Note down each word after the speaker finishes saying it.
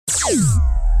Well,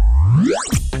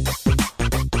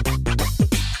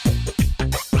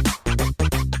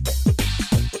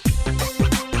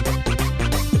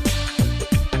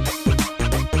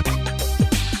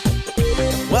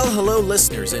 hello,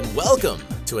 listeners, and welcome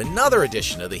to another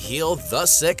edition of the Heal the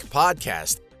Sick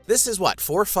podcast. This is 4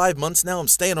 or 5 months now. I'm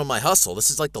staying on my hustle. This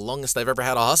is like the longest I've ever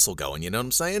had a hustle going, you know what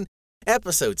I'm saying?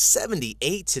 Episode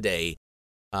 78 today.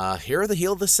 Here are the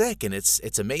Heal the Sick, and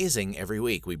it's amazing every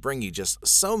week. We bring you just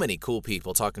so many cool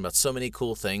people talking about so many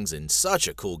cool things and such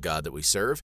a cool God that we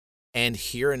serve, and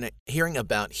hearing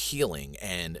about healing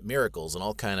and miracles and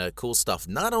all kind of cool stuff,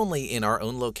 not only in our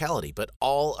own locality, but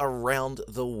all around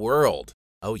the world.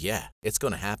 Oh yeah, it's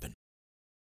going to happen.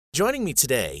 Joining me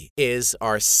today is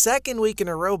our second week in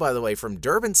a row, by the way, from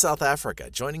Durban, South Africa.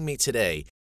 Joining me today,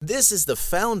 this is the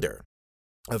founder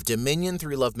of Dominion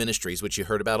Through Love Ministries, which you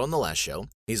heard about on the last show.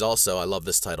 He's also, I love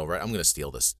this title, right? I'm going to steal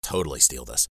this, totally steal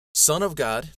this. Son of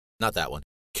God, not that one,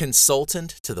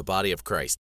 consultant to the body of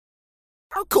Christ.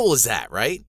 How cool is that,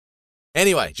 right?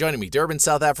 Anyway, joining me, Durban,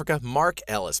 South Africa, Mark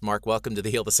Ellis. Mark, welcome to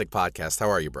the Heal the Sick podcast. How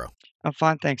are you, bro? I'm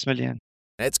fine, thanks, Million.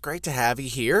 It's great to have you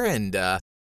here, and I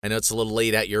know it's a little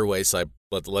late at your way, so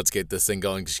let's get this thing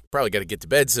going. You probably got to get to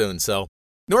bed soon. So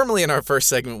normally in our first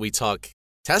segment, we talk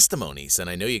testimonies, and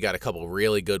I know you got a couple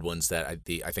really good ones that I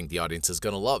think the audience is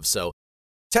going to love. So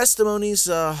testimonies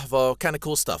of all kind of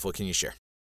cool stuff. What can you share?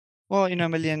 Well,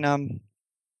 Million,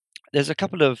 there's a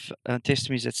couple of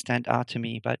testimonies that stand out to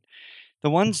me, but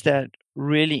the ones that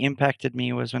really impacted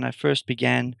me was when I first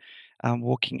began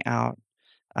walking out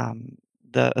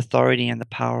the authority and the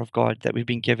power of God that we've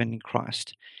been given in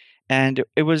Christ. And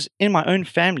it was in my own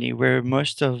family where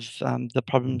most of the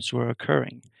problems were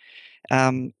occurring.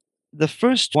 The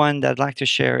first one that I'd like to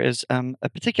share is a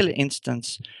particular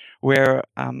instance where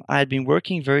I had been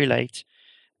working very late,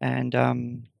 and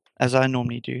as I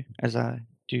normally do, as I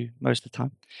do most of the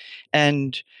time.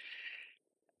 And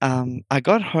I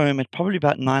got home at probably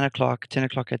about 9 o'clock, 10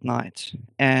 o'clock at night,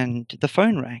 and the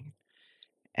phone rang.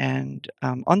 And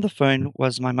on the phone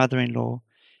was my mother-in-law,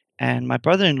 and my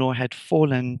brother-in-law had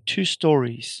fallen 2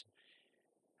 stories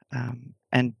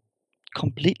and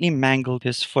completely mangled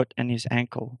his foot and his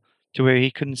ankle to where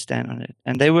he couldn't stand on it.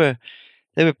 And they were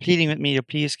pleading with me to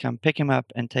please come pick him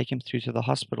up and take him through to the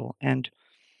hospital. And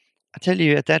I tell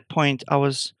you, at that point, I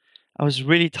was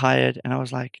really tired, and I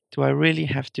was like, do I really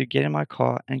have to get in my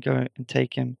car and go and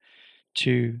take him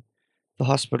to the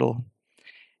hospital?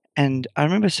 And I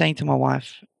remember saying to my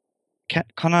wife,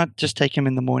 can I just take him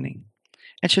in the morning?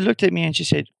 And she looked at me and she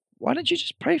said, why don't you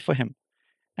just pray for him?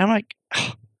 And I'm like,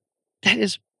 oh, that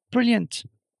is brilliant.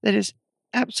 That is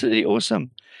absolutely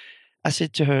awesome. I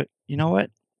said to her, you know what?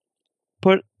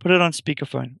 Put it on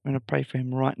speakerphone. I'm going to pray for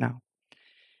him right now.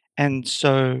 And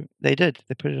so they did.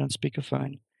 They put it on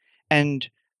speakerphone. And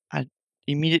I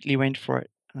immediately went for it.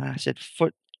 And I said,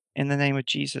 foot, in the name of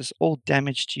Jesus, all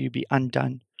damage to you be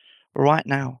undone. Right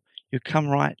now, you come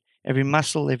right. Every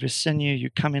muscle, every sinew, you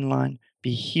come in line,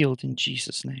 be healed in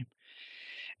Jesus' name.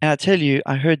 And I tell you,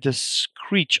 I heard this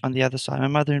screech on the other side. My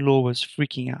mother-in-law was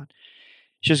freaking out.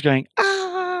 She was going,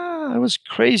 ah, it was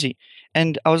crazy.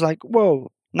 And I was like,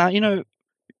 whoa. Now,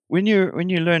 when you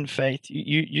learn faith,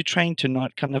 you train to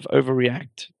not kind of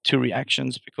overreact to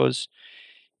reactions because,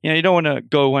 you don't want to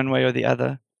go one way or the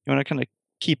other. You want to kind of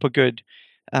keep a good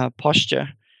posture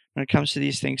when it comes to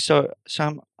these things. So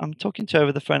I'm talking to her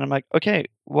over the phone. I'm like, okay,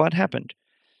 what happened?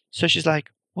 So she's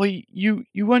like, well, you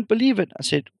won't believe it. I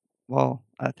said, well,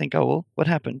 I think I will. What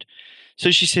happened? So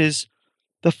she says,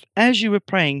 as you were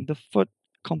praying, the foot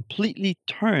completely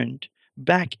turned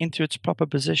back into its proper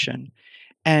position,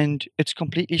 and it's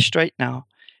completely straight now.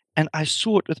 And I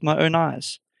saw it with my own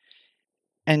eyes,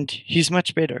 and he's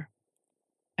much better.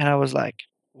 And I was like,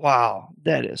 wow,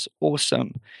 that is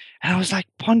awesome. And I was like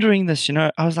pondering this,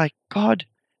 I was like, God,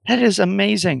 that is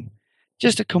amazing.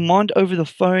 Just a command over the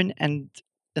phone, and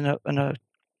a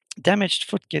damaged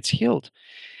foot gets healed.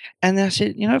 And then I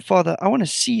said, Father, I want to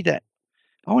see that.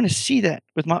 I want to see that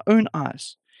with my own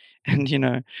eyes.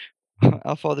 And,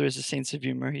 our Father has a sense of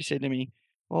humor. He said to me,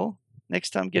 well, next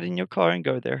time get in your car and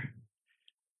go there.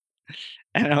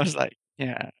 And I was like,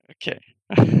 yeah, okay.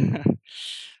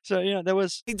 So, there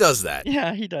was. He does that.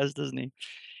 Yeah, he does, doesn't he?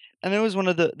 And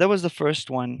that was the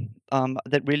first one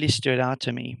that really stood out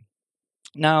to me.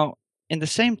 Now, in the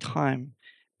same time,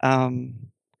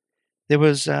 there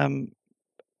was a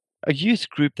youth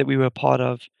group that we were part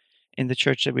of in the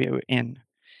church that we were in.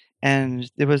 And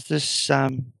there was this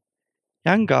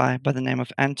young guy by the name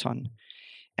of Anton.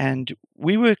 And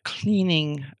we were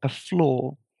cleaning a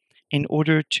floor in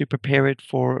order to prepare it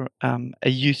for a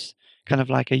youth, kind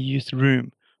of like a youth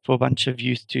room for a bunch of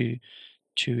youth to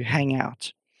to hang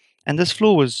out. And this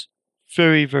floor was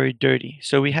very, very dirty.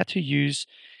 So we had to use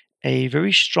a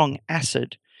very strong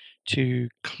acid to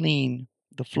clean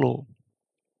the floor.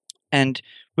 And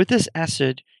with this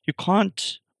acid, you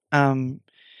can't um,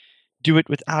 do it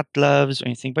without gloves or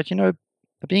anything. But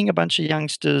being a bunch of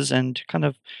youngsters and kind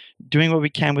of doing what we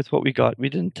can with what we got, we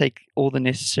didn't take all the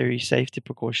necessary safety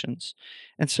precautions.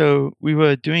 And so we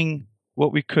were doing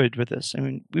what we could with this. I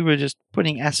mean, we were just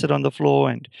putting acid on the floor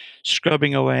and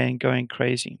scrubbing away and going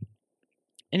crazy.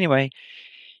 Anyway,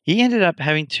 he ended up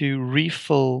having to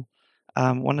refill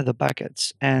one of the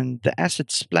buckets, and the acid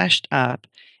splashed up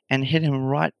and hit him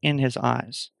right in his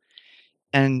eyes.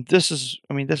 And this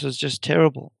was just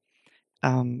terrible.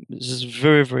 This is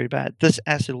very, very bad. This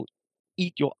acid will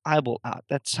eat your eyeball out.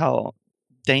 That's how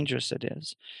dangerous it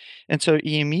is. And so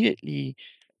he immediately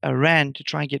ran to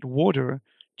try and get water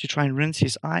to try and rinse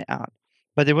his eye out.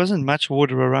 But there wasn't much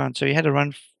water around, so he had to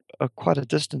run quite a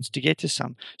distance to get to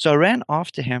some. So I ran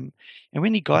after him, and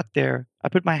when he got there, I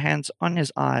put my hands on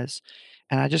his eyes,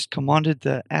 and I just commanded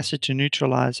the acid to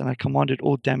neutralize, and I commanded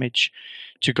all damage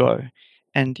to go.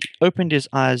 And he opened his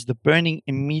eyes, the burning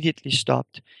immediately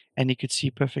stopped, and he could see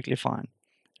perfectly fine.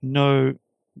 No,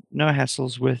 no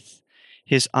hassles with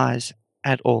his eyes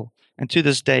at all. And to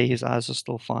this day, his eyes are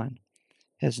still fine.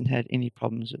 Hasn't had any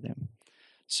problems with them.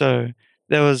 So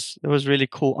that was really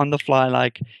cool on the fly.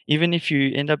 Like, even if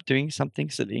you end up doing something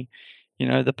silly,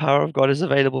 the power of God is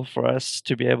available for us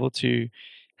to be able to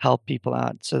help people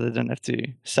out so they don't have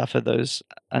to suffer those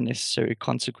unnecessary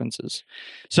consequences.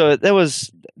 So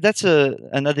that's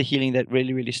another healing that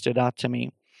really, really stood out to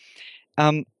me.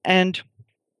 And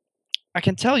I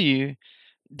can tell you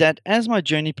that as my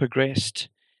journey progressed,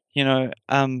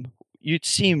 you'd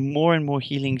see more and more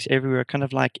healings everywhere, kind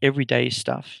of like everyday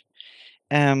stuff.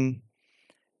 Um,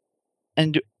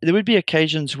 and there would be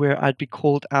occasions where I'd be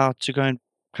called out to go and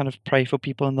kind of pray for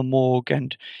people in the morgue.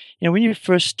 And, when you're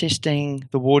first testing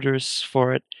the waters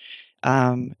for it,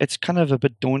 it's kind of a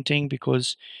bit daunting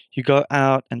because you go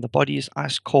out and the body is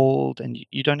ice cold and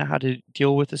you don't know how to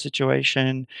deal with the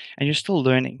situation and you're still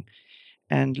learning.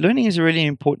 And learning is a really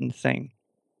important thing.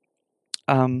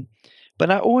 Um,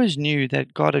 but I always knew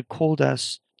that God had called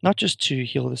us not just to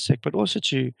heal the sick, but also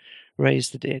to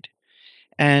raise the dead.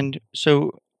 And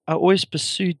so I always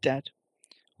pursued that.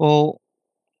 Well,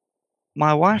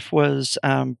 my wife was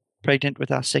pregnant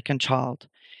with our second child,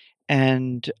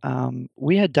 and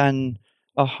we had done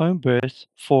a home birth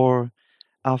for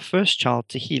our first child,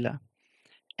 Tahila.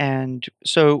 And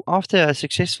so after a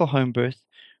successful home birth,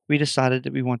 we decided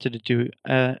that we wanted to do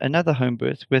another home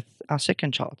birth with our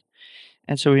second child.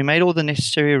 And so we made all the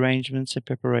necessary arrangements and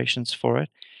preparations for it.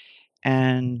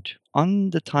 And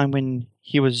on the time when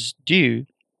he was due,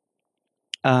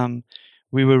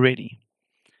 we were ready.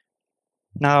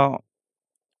 Now,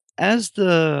 as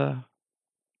the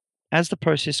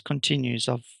process continues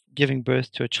of giving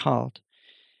birth to a child,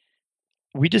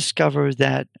 we discover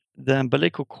that the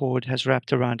umbilical cord has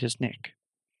wrapped around his neck.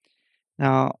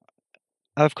 Now,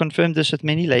 I've confirmed this with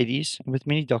many ladies and with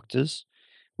many doctors.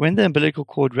 When the umbilical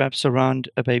cord wraps around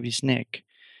a baby's neck,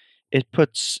 it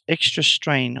puts extra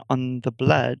strain on the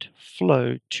blood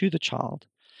flow to the child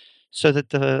so that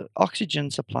the oxygen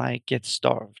supply gets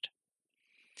starved.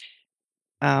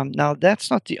 Now, that's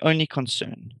not the only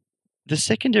concern. The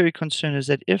secondary concern is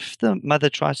that if the mother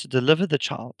tries to deliver the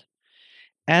child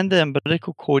and the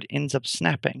umbilical cord ends up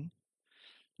snapping,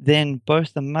 then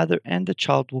both the mother and the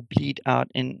child will bleed out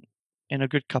in a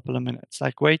good couple of minutes,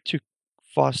 like way too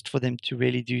fast for them to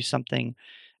really do something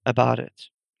about it.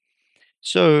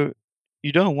 So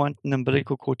you don't want an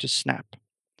umbilical cord to snap.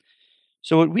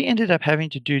 So what we ended up having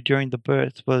to do during the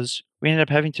birth was we ended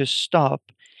up having to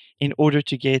stop in order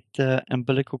to get the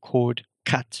umbilical cord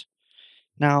cut.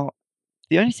 Now,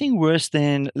 the only thing worse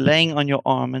than laying on your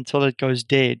arm until it goes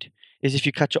dead is if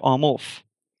you cut your arm off,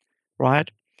 right?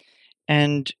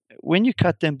 And when you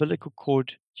cut the umbilical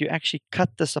cord, you actually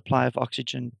cut the supply of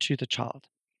oxygen to the child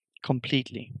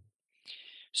completely.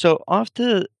 So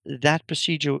after that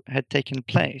procedure had taken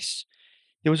place,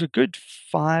 there was a good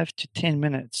 5 to 10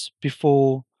 minutes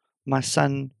before my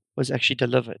son was actually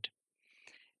delivered.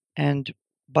 And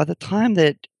by the time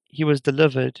that he was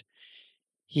delivered,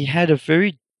 he had a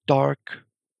very dark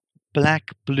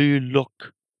black blue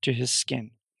look to his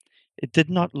skin. It did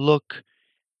not look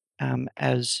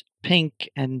as pink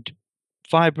and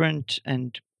vibrant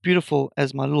and beautiful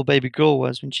as my little baby girl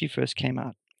was when she first came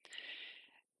out.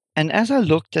 And as I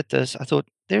looked at this, I thought,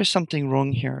 there's something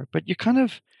wrong here. But you're kind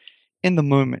of in the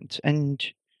moment and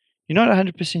you're not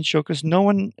 100% sure because no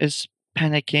one is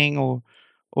panicking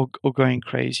or going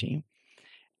crazy.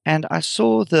 And I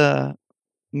saw the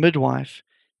midwife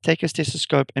take a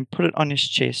stethoscope and put it on his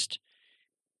chest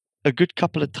a good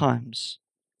couple of times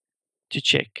to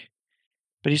check.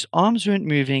 But his arms weren't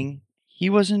moving. He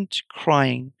wasn't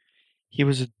crying. He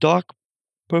was a dark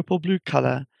purple-blue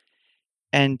color,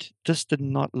 and this did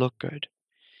not look good.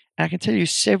 And I can tell you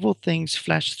several things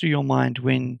flash through your mind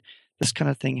when this kind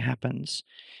of thing happens.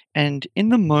 And in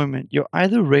the moment, you're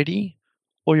either ready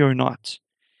or you're not.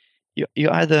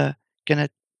 You're either going to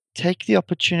take the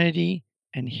opportunity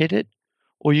and hit it,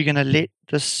 or you're going to let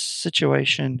this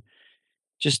situation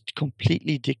just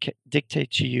completely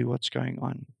dictate to you what's going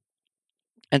on.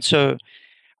 And so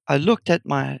I looked at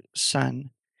my son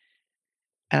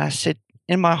and I said,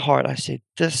 in my heart, I said,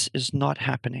 this is not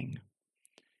happening.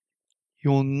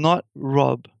 You will not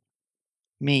rob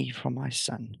me from my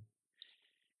son.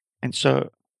 And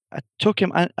so I took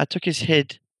his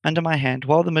head under my hand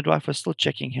while the midwife was still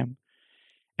checking him,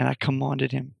 and I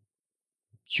commanded him,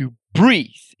 you breathe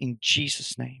in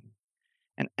Jesus' name.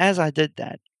 And as I did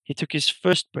that, he took his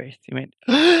first breath. He went,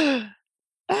 ah,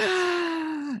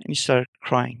 and he started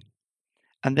crying.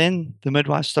 And then the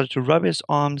midwife started to rub his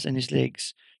arms and his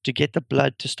legs to get the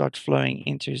blood to start flowing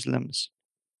into his limbs.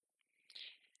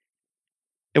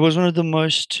 It was one of the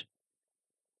most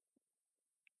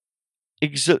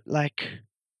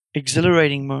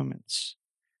exhilarating moments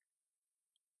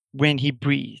when he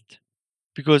breathed,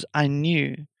 because I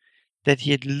knew that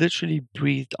he had literally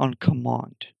breathed on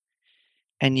command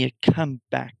and he had come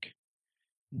back.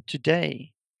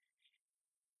 Today,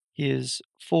 he is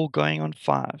 4 going on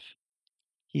 5.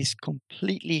 He's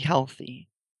completely healthy.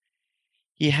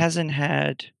 He hasn't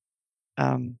had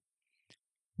a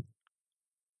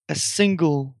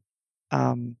single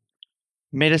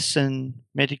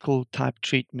medical type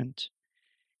treatment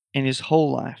in his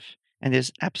whole life, and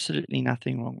there's absolutely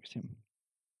nothing wrong with him.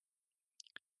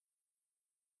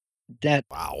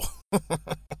 Wow.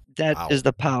 That Wow. is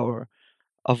the power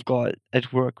of God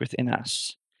at work within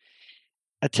us.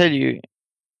 I tell you,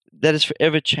 that has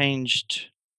forever changed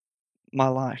my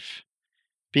life,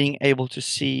 being able to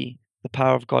see the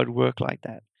power of God work like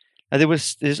that. Now,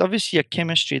 there's obviously a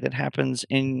chemistry that happens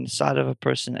inside of a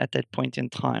person at that point in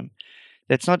time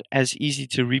that's not as easy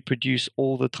to reproduce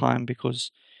all the time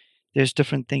because there's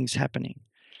different things happening.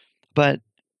 But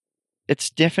it's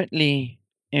definitely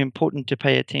important to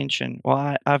pay attention.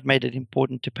 Well, I've made it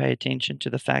important to pay attention to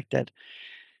the fact that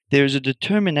there is a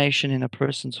determination in a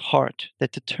person's heart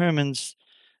that determines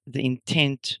the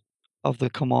intent of the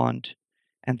command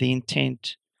and the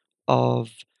intent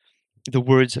of the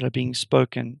words that are being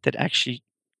spoken that actually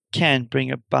can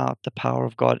bring about the power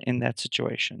of God in that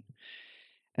situation.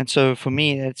 And so for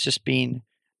me, that's just been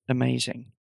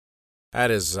amazing.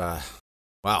 That is,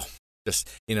 wow. Just,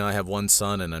 I have one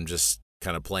son and I'm just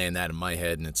kind of playing that in my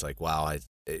head. And it's like, wow,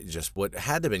 what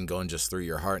had to have been going just through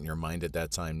your heart and your mind at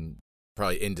that time,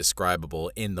 probably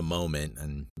indescribable in the moment.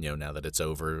 And, now that it's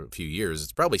over a few years,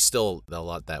 it's probably still a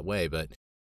lot that way, but,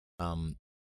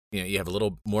 you have a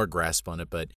little more grasp on it.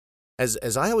 But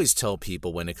as I always tell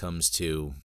people when it comes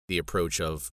to the approach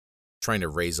of trying to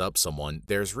raise up someone,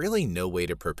 there's really no way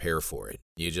to prepare for it.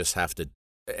 You just have to,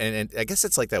 and I guess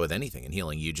it's like that with anything in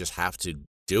healing. You just have to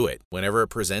do it. Whenever it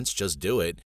presents, just do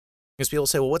it. Because people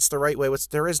say, well, what's the right way?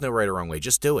 There is no right or wrong way.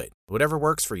 Just do it. Whatever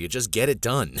works for you, just get it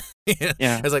done.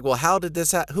 Yeah. It's like, well, how did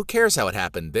this happen? Who cares how it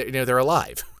happened? They're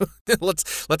alive.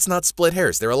 Let's not split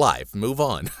hairs. They're alive. Move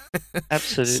on.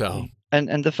 Absolutely. So.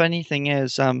 And the funny thing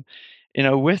is,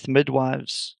 with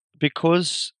midwives,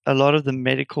 because a lot of the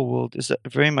medical world is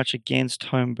very much against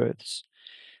home births,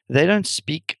 they don't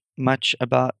speak much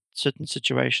about certain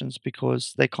situations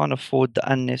because they can't afford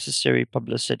the unnecessary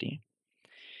publicity.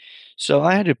 So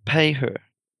I had to pay her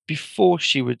before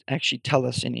she would actually tell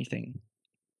us anything.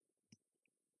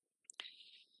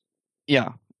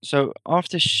 Yeah. So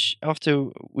after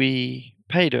we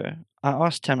paid her, I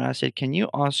asked Tamara, I said, can you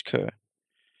ask her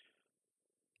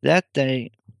that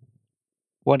day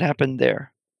what happened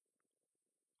there?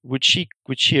 Would she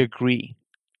agree?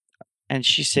 And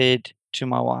she said to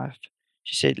my wife,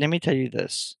 she said, let me tell you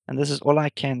this, and this is all I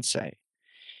can say.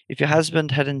 If your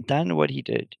husband hadn't done what he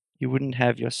did, you wouldn't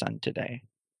have your son today.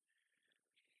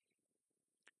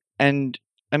 And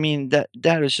I mean, that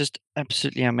is just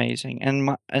absolutely amazing.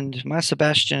 And my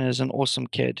Sebastian is an awesome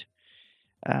kid.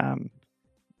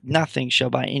 Nothing shall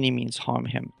by any means harm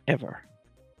him ever.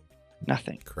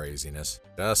 Nothing. Craziness.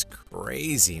 Just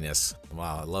craziness.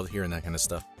 Wow, I love hearing that kind of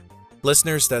stuff.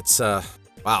 Listeners, that's,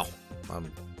 wow.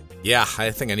 Yeah, I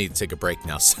think I need to take a break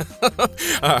now.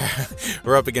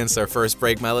 We're up against our first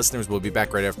break. My listeners, we'll be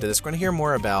back right after this. We're going to hear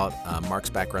more about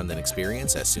Mark's background and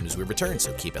experience as soon as we return,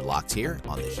 so keep it locked here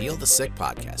on the Heal the Sick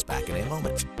podcast. Back in a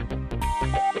moment.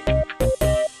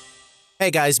 Hey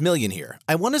guys, Million here.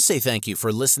 I want to say thank you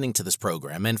for listening to this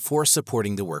program and for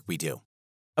supporting the work we do.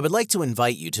 I would like to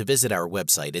invite you to visit our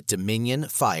website at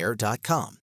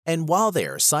dominionfire.com. And while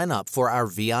there, sign up for our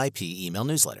VIP email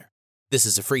newsletter. This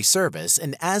is a free service,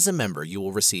 and as a member, you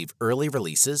will receive early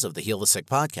releases of the Heal the Sick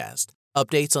podcast,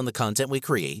 updates on the content we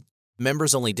create,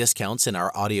 members-only discounts in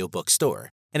our audiobook store,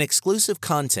 and exclusive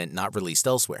content not released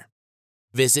elsewhere.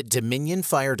 Visit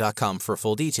dominionfire.com for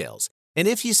full details. And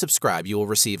if you subscribe, you will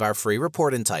receive our free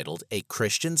report entitled A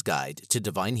Christian's Guide to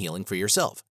Divine Healing for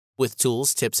Yourself, with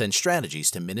tools, tips, and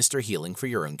strategies to minister healing for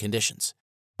your own conditions.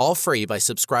 All free by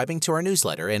subscribing to our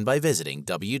newsletter and by visiting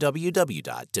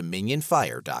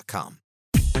www.dominionfire.com.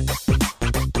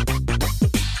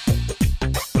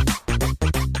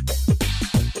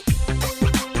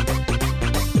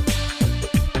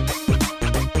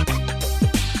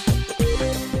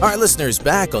 All right, listeners,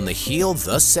 back on the Heal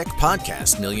the Sick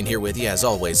podcast. Million here with you. As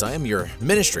always, I am your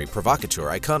ministry provocateur,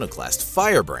 iconoclast,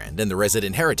 firebrand, and the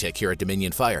resident heretic here at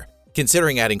Dominion Fire.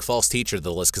 Considering adding false teacher to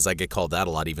the list because I get called that a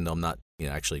lot, even though I'm not,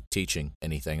 actually teaching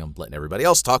anything. I'm letting everybody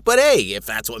else talk. But hey, if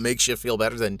that's what makes you feel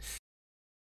better, then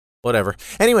whatever.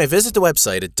 Anyway, visit the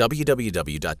website at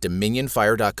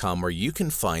www.dominionfire.com where you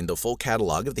can find the full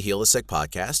catalog of the Heal the Sick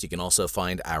podcast. You can also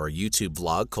find our YouTube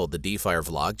vlog called the D-Fire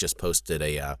Vlog. Just posted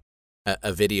a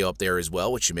video up there as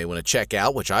well, which you may want to check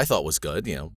out, which I thought was good.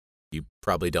 You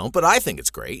probably don't, but I think it's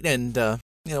great, and,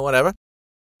 whatever.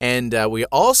 And we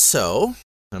also,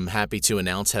 I'm happy to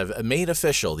announce, have made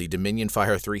official the Dominion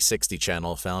Fire 360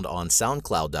 channel found on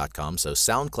SoundCloud.com, so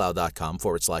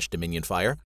SoundCloud.com/Dominion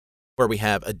Fire, where we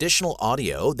have additional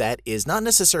audio that is not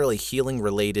necessarily healing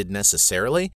related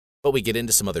necessarily, but we get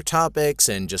into some other topics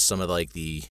and just some of like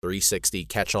the 360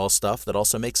 catch-all stuff that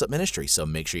also makes up ministry. So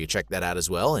make sure you check that out as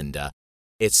well. And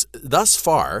it's thus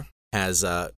far has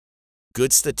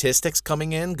good statistics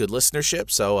coming in, good listenership.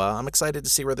 So I'm excited to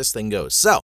see where this thing goes.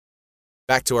 So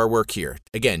back to our work here.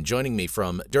 Again, joining me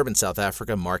from Durban, South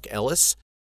Africa, Mark Ellis.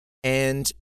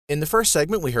 And in the first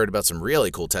segment, we heard about some really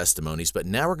cool testimonies, but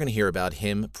now we're going to hear about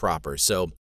him proper.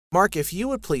 So Mark, if you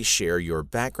would please share your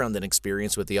background and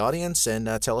experience with the audience and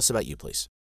tell us about you, please.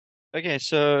 Okay,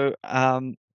 so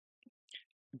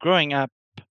growing up,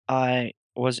 I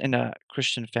was in a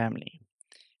Christian family.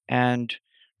 And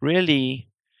really,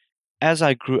 as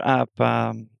I grew up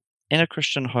in a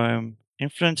Christian home,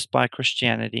 influenced by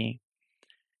Christianity,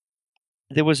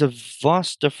 there was a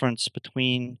vast difference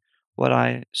between what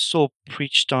I saw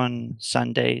preached on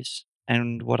Sundays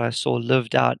and what I saw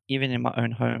lived out even in my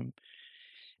own home,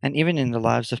 and even in the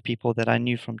lives of people that I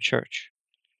knew from church,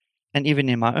 and even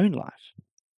in my own life.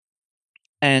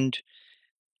 And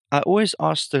I always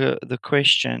ask the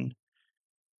question,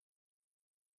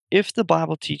 if the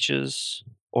Bible teaches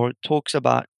or talks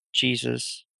about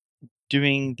Jesus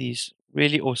doing these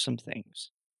really awesome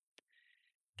things,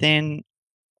 then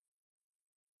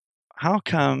how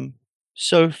come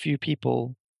so few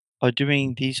people are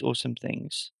doing these awesome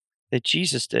things that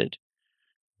Jesus did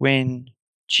when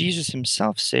Jesus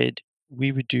himself said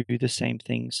we would do the same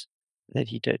things that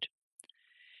he did?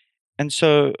 And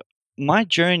so my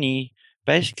journey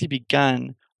basically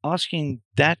began asking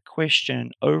that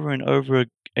question over and over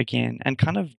again and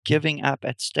kind of giving up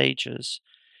at stages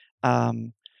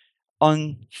um,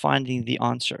 on finding the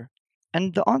answer.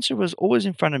 And the answer was always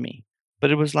in front of me,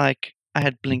 but it was like I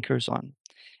had blinkers on.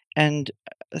 And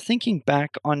thinking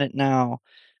back on it now,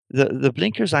 the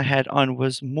blinkers I had on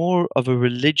was more of a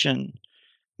religion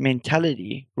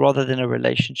mentality rather than a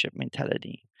relationship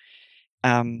mentality.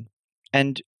 Um,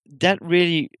 and that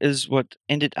really is what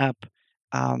ended up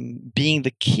being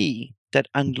the key that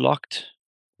unlocked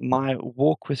my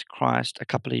walk with Christ a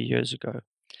couple of years ago.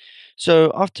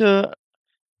 So after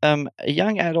a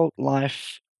young adult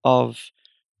life of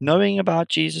knowing about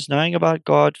Jesus, knowing about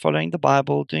God, following the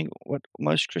Bible, doing what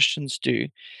most Christians do,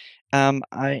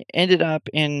 I ended up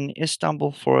in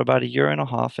Istanbul for about a year and a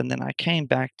half, and then I came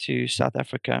back to South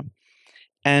Africa.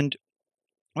 And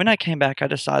when I came back, I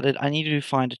decided I needed to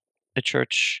find a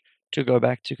church to go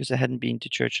back to because I hadn't been to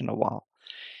church in a while.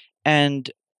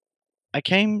 And I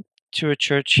came to a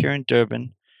church here in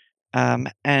Durban,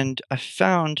 and I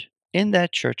found in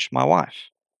that church my wife.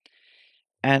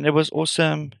 And it was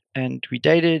awesome. And we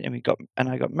dated, and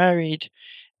I got married,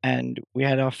 and we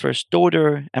had our first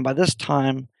daughter. And by this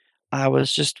time, I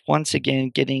was just once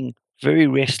again getting very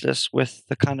restless with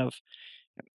the kind of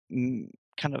mm,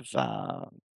 kind of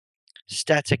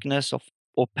staticness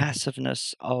or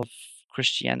passiveness of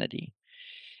Christianity.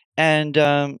 And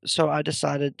so I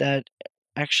decided that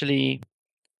actually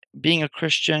being a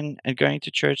Christian and going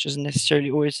to church isn't necessarily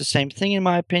always the same thing, in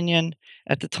my opinion,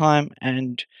 at the time.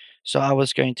 And So I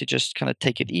was going to just kind of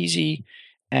take it easy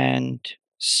and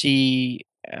see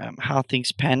how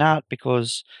things pan out,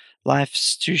 because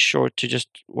life's too short to just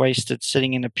waste it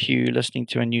sitting in a pew listening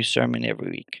to a new sermon every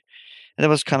week. And that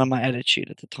was kind of my attitude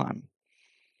at the time.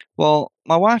 Well,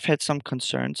 my wife had some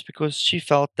concerns because she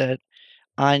felt that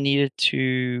I needed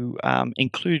to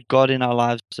include God in our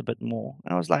lives a bit more.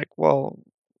 And I was like, well,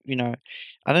 you know,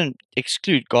 I don't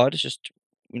exclude God. It's just,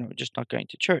 just not going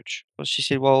to church. Well, she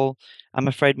said, well, I'm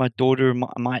afraid my daughter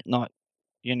might not,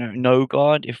 know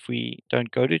God if we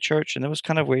don't go to church. And that was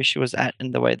kind of where she was at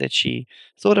in the way that she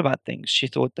thought about things. She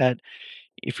thought that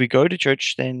if we go to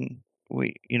church, then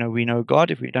we know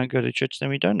God. If we don't go to church, then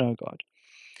we don't know God.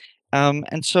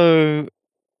 And so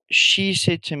she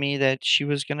said to me that she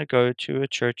was going to go to a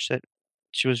church that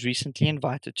she was recently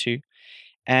invited to,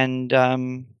 and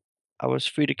I was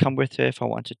free to come with her if I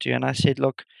wanted to. And I said,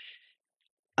 "Look,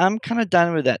 I'm kind of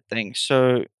done with that thing.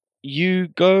 So you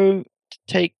go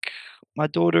take my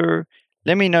daughter.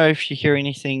 Let me know if you hear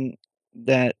anything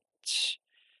that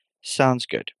sounds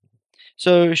good."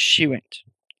 So she went,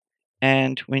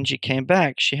 and when she came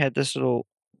back, she had this little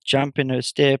jump in her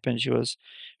step, and she was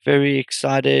very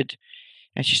excited.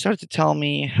 And she started to tell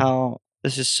me how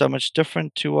this is so much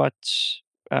different to what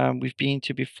we've been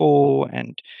to before,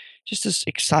 and just this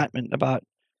excitement about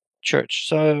church.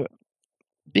 So,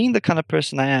 being the kind of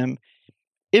person I am,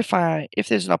 if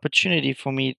there's an opportunity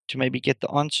for me to maybe get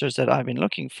the answers that I've been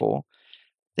looking for,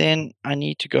 then I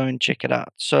need to go and check it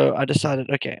out. So I decided,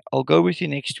 okay, I'll go with you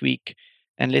next week,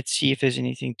 and let's see if there's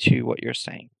anything to what you're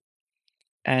saying.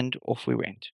 And off we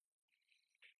went.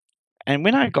 And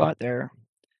when I got there,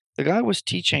 the guy was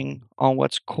teaching on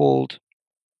what's called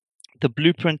the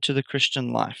blueprint to the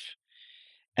Christian life.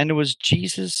 And it was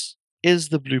Jesus is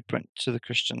the blueprint to the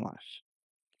Christian life.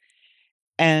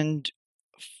 And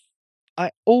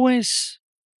I always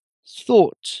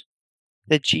thought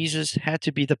that Jesus had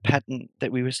to be the pattern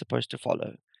that we were supposed to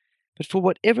follow. But for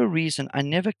whatever reason, I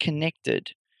never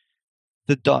connected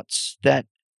the dots that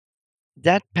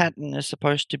that pattern is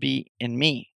supposed to be in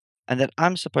me, and that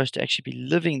I'm supposed to actually be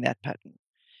living that pattern.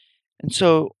 And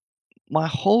so my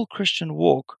whole Christian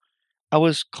walk, I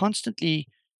was constantly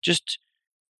just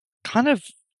kind of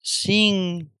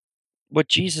seeing what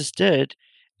Jesus did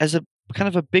as a kind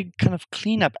of a big kind of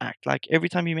cleanup act. Like every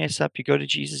time you mess up, you go to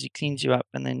Jesus, he cleans you up,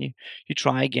 and then you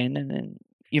try again, and then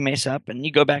you mess up, and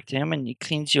you go back to him, and he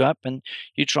cleans you up, and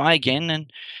you try again,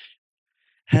 and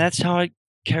that's how it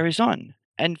carries on.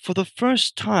 And for the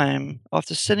first time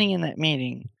after sitting in that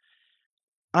meeting,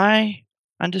 I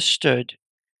understood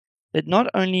that not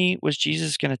only was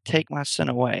Jesus going to take my sin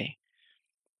away,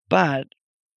 but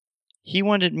he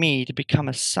wanted me to become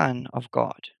a son of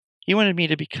God. He wanted me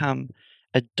to become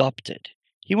adopted.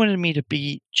 He wanted me to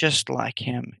be just like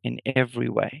him in every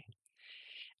way.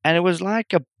 And it was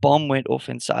like a bomb went off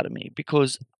inside of me,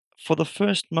 because for the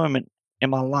first moment in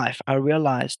my life, I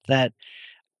realized that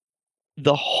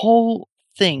the whole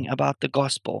thing about the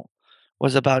gospel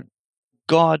was about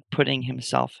God putting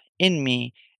himself in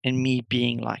me and me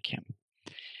being like him.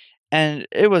 And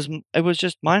it was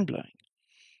just mind blowing.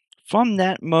 From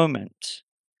that moment,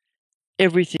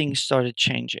 everything started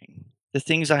changing. The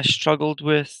things I struggled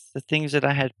with, the things that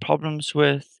I had problems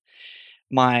with,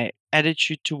 my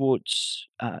attitude towards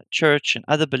church and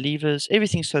other believers,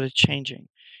 everything started changing.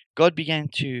 God began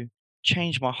to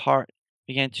change my heart,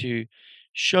 began to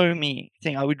show me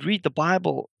things. I would read the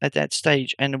Bible at that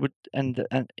stage, and it would, and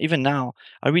even now,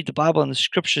 I read the Bible and the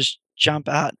scriptures jump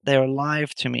out. They're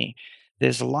alive to me.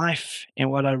 There's life in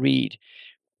what I read.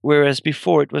 Whereas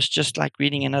before it was just like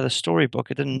reading another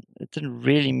storybook. It didn't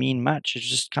really mean much. It's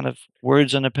just kind of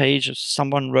words on a page that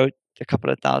someone wrote a couple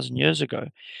of thousand years ago.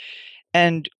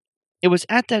 And it was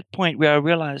at that point where I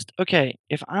realized, okay,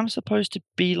 if I'm supposed to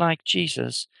be like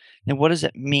Jesus, then what does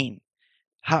that mean?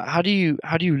 How do you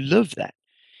live that?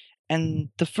 And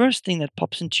the first thing that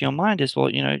pops into your mind is, well,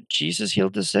 Jesus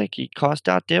healed the sick, he cast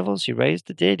out devils, he raised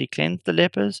the dead, he cleansed the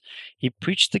lepers, he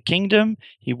preached the kingdom,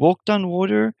 he walked on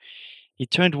water, he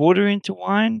turned water into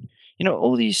wine.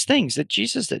 All these things that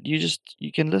Jesus did.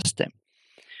 You can list them.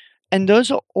 And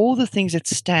those are all the things that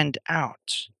stand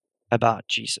out about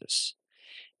Jesus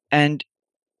and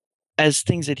as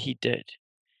things that he did.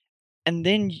 And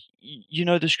then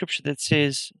the scripture that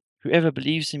says, whoever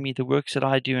believes in me, the works that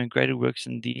I do and greater works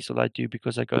than these will I do,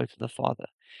 because I go to the Father.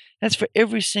 That's for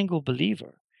every single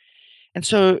believer. And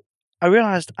so I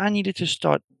realized I needed to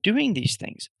start doing these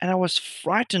things. And I was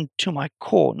frightened to my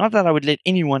core. Not that I would let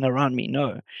anyone around me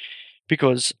know,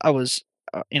 because I was,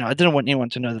 I didn't want anyone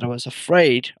to know that I was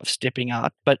afraid of stepping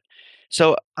out. But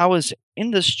So I was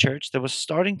in this church that was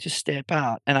starting to step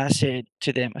out, and I said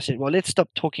to them, I said, "Well, let's stop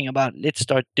talking about it. Let's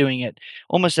start doing it,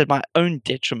 almost at my own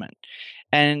detriment."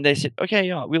 And they said, "Okay,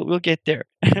 yeah, we'll get there,"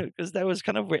 because that was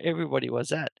kind of where everybody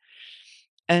was at.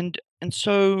 And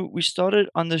so we started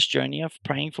on this journey of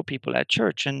praying for people at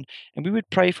church, and we would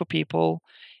pray for people,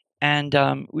 and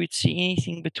we'd see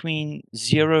anything between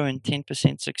 0 and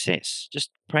 10% success, just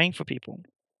praying for people.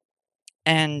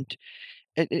 And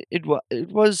it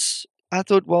was, I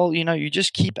thought, well, you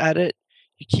just keep at it,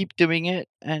 you keep doing it,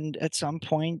 and at some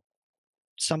point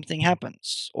something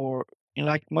happens. Or,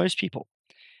 like most people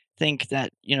think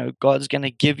that, God's going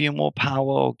to give you more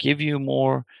power or give you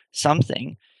more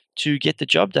something to get the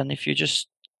job done if you just,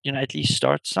 at least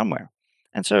start somewhere.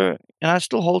 And so, I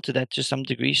still hold to that to some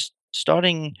degree.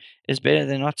 Starting is better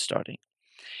than not starting.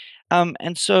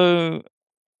 And so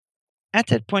at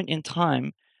that point in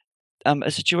time,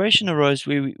 a situation arose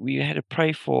where we had to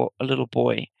pray for a little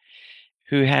boy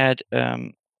who had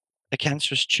a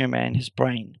cancerous tumor in his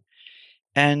brain.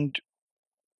 And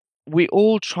we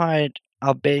all tried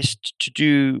our best to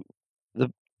do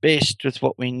the best with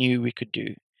what we knew we could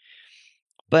do.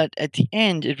 But at the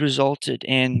end, it resulted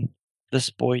in this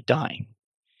boy dying.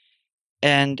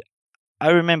 And I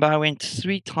remember I went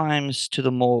 3 times to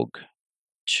the morgue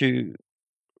to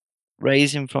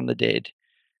raise him from the dead,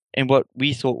 and what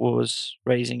we thought was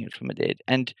raising it from the dead.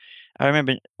 And I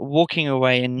remember walking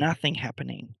away and nothing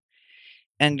happening,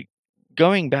 and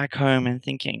going back home and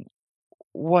thinking,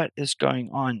 what is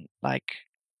going on? Like,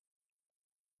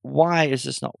 why is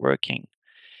this not working?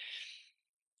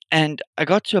 And I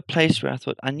got to a place where I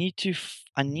thought, I need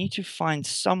to find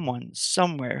someone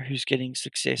somewhere who's getting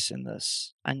success in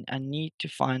this. I need to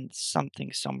find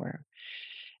something somewhere.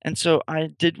 And so I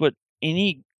did what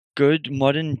any good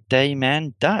modern day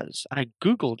man does. I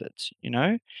Googled it,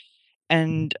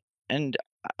 and and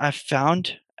I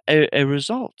found a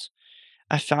result.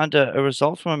 I found a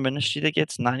result from a ministry that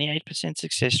gets 98%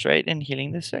 success rate in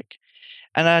healing the sick.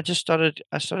 And I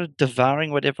started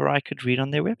devouring whatever I could read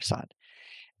on their website.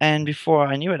 And before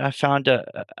I knew it, I found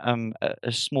a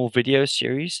small video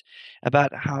series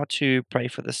about how to pray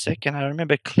for the sick. And I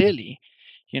remember clearly,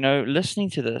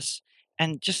 listening to this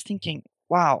and just thinking,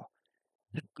 wow,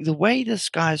 the way this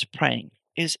guy's praying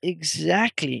is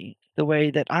exactly the way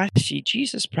that I see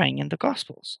Jesus praying in the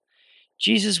Gospels.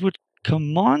 Jesus would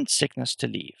command sickness to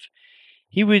leave.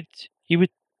 He would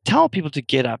tell people to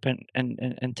get up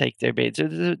and take their beds.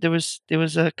 There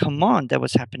was a command that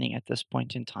was happening at this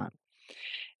point in time.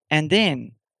 And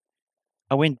then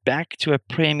I went back to a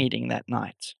prayer meeting that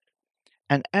night.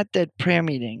 And at that prayer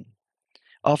meeting,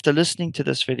 after listening to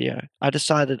this video, I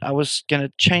decided I was going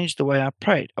to change the way I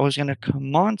prayed. I was going to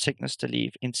command sickness to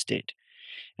leave instead.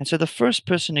 And so the first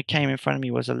person who came in front of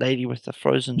me was a lady with a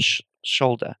frozen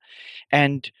shoulder.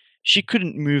 And she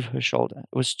couldn't move her shoulder.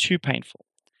 It was too painful.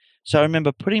 So I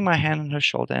remember putting my hand on her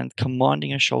shoulder and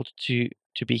commanding her shoulder to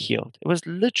be healed. It was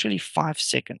literally 5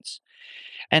 seconds.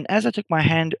 And as I took my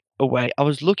hand away, I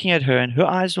was looking at her and her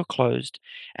eyes were closed,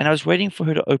 and I was waiting for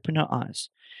her to open her eyes.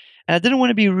 And I didn't want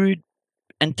to be rude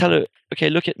and tell her, okay,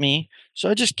 look at me. So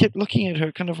I just kept looking at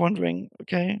her, kind of wondering,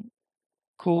 okay,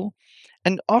 cool.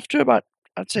 And after about,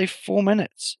 I'd say 4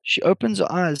 minutes, she opens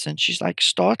her eyes and she's like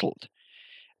startled.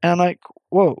 And I'm like,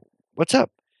 whoa, what's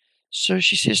up? So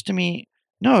she says to me,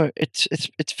 no,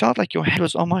 it felt like your hand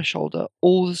was on my shoulder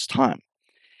all this time.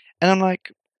 And I'm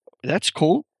like, that's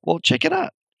cool. Well, check it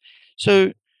out.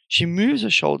 So she moves her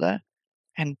shoulder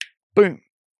and boom,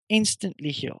 instantly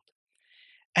healed.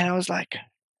 And I was like,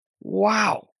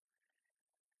 wow.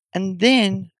 And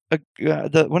then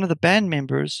one of the band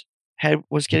members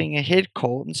was getting a head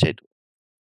cold and said,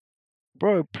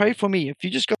 bro, pray for me. If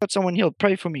you just got someone healed,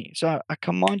 pray for me. So I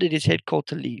commanded his head cold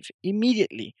to leave.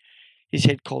 Immediately, his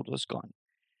head cold was gone.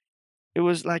 It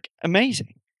was like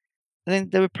amazing. And then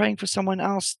they were praying for someone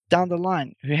else down the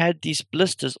line who had these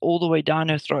blisters all the way down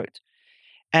her throat.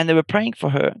 And they were praying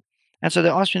for her. And so they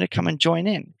asked me to come and join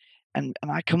in. And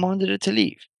I commanded her to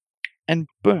leave. And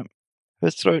boom,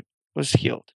 her throat was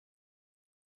healed.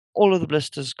 All of the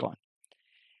blisters gone.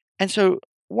 And so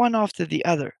one after the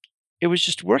other, it was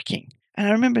just working. And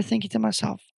I remember thinking to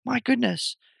myself, my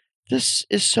goodness, this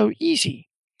is so easy.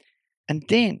 And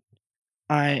then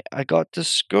I got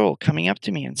this girl coming up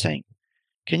to me and saying,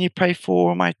 can you pray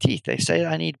for my teeth? They say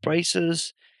I need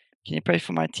braces. Can you pray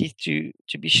for my teeth to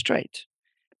be straight?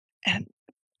 And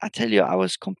I tell you, it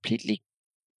was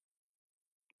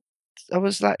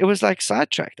like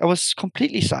sidetracked. I was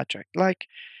completely sidetracked. Like,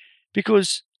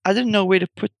 because I didn't know where to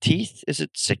put teeth. Is it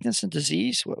sickness and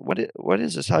disease? What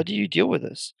is this? How do you deal with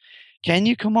this? Can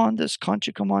you command this? Can't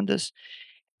you command this?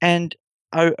 And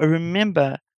I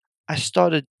remember I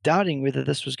started doubting whether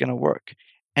this was going to work.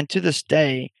 And to this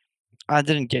day, I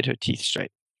didn't get her teeth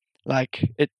straight.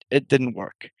 Like it didn't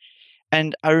work.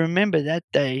 And I remember that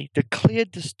day, the clear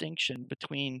distinction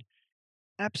between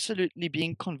absolutely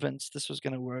being convinced this was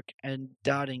going to work and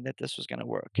doubting that this was going to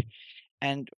work.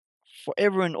 And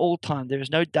forever and all time, there is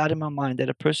no doubt in my mind that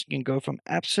a person can go from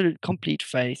absolute complete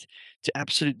faith to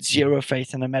absolute zero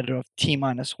faith in a matter of T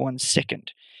minus 1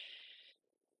 second.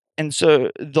 And so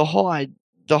the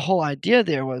whole idea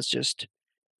there was just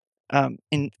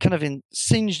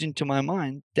singed into my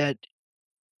mind that,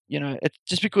 it's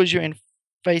just because you're in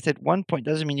faith at one point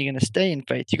doesn't mean you're going to stay in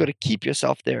faith. You got to keep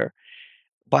yourself there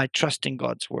by trusting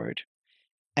God's word.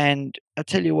 And I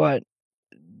tell you what,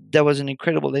 that was an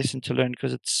incredible lesson to learn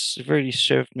because it's really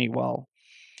served me well.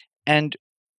 And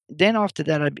then after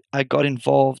that, I got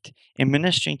involved in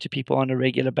ministering to people on a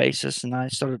regular basis, and I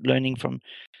started learning from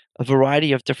a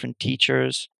variety of different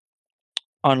teachers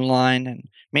online, and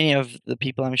many of the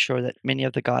people I'm sure that many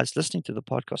of the guys listening to the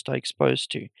podcast are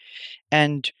exposed to.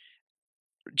 And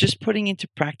just putting into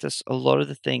practice a lot of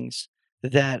the things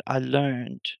that I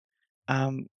learned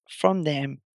from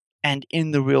them and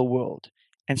in the real world,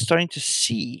 and starting to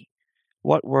see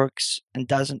what works and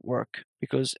doesn't work.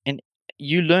 Because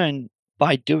you learn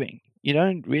by doing. You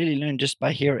don't really learn just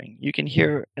by hearing. You can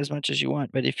hear as much as you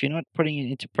want, but if you're not putting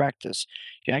it into practice,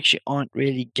 you actually aren't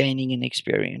really gaining an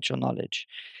experiential knowledge.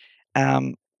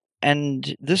 Um,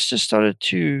 and this just started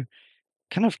to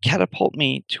kind of catapult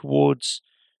me towards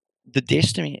the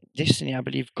destiny I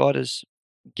believe God has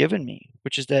given me,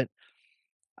 which is that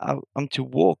I'm to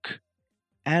walk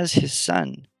as His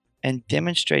Son and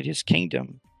demonstrate His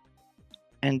kingdom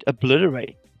and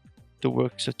obliterate the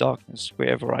works of darkness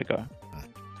wherever I go.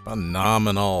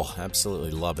 Phenomenal. Absolutely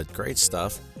love it. Great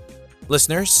stuff.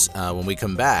 Listeners, when we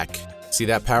come back, see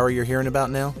that power you're hearing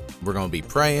about now? We're going to be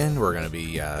praying. We're going to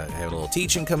be having a little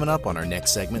teaching coming up on our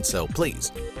next segment. So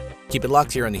please keep it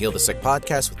locked here on the Heal the Sick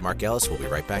podcast with Mark Ellis. We'll be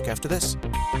right back after this.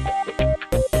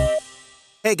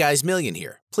 Hey guys, Million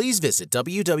here. Please visit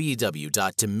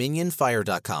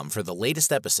www.dominionfire.com for the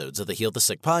latest episodes of the Heal the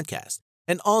Sick podcast,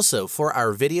 and also for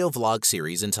our video vlog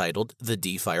series entitled The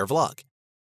D-Fire Vlog.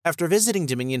 After visiting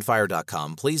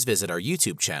dominionfire.com, please visit our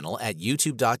YouTube channel at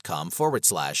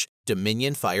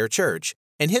youtube.com/Dominion Fire Church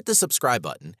and hit the subscribe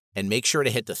button, and make sure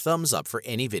to hit the thumbs up for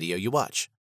any video you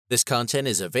watch. This content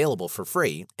is available for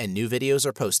free, and new videos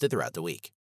are posted throughout the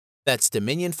week. That's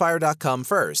dominionfire.com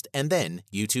first, and then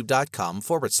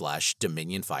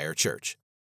youtube.com/Dominion Fire Church.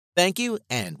 Thank you,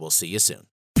 and we'll see you soon.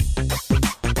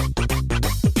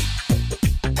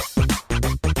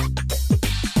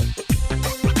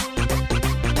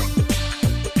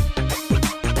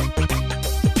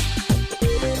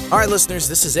 All right, listeners,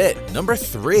 this is it, number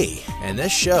 3, and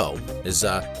this show is,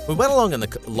 we went long on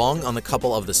the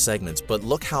couple of the segments, but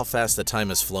look how fast the time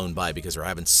has flown by because we're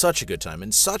having such a good time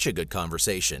and such a good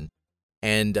conversation.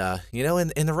 And,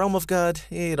 in the realm of God,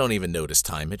 you don't even notice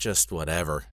time. It's just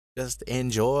whatever. Just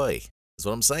enjoy. That's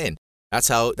what I'm saying. That's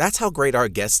how great our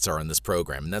guests are on this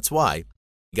program, and that's why you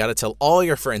got to tell all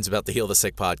your friends about the Heal the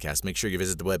Sick podcast. Make sure you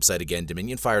visit the website again,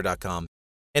 dominionfire.com.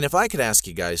 And if I could ask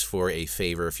you guys for a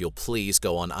favor, if you'll please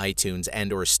go on iTunes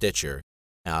and or Stitcher,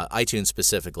 iTunes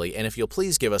specifically, and if you'll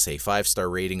please give us a 5-star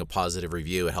rating, a positive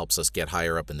review, it helps us get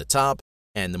higher up in the top,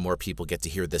 and the more people get to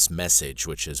hear this message,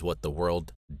 which is what the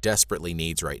world desperately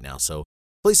needs right now. So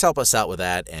please help us out with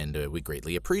that, and we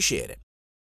greatly appreciate it.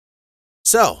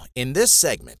 So in this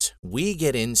segment, we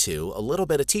get into a little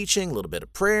bit of teaching, a little bit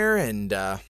of prayer, and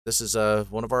this is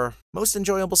one of our most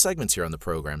enjoyable segments here on the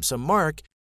program. So Mark,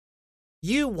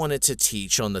 you wanted to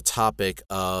teach on the topic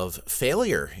of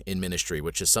failure in ministry,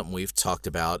 which is something we've talked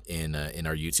about in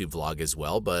our YouTube vlog as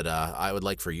well, but I would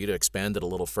like for you to expand it a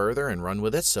little further and run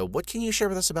with it. So what can you share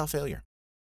with us about failure?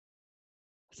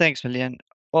 Thanks, Million.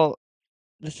 Well,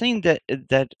 the thing that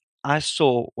I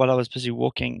saw while I was busy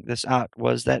walking this out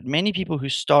was that many people who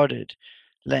started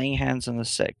laying hands on the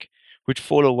sick would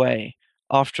fall away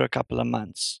after a couple of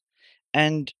months,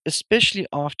 and especially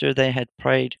after they had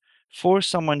prayed for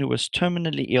someone who was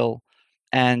terminally ill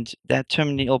and that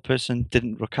terminally ill person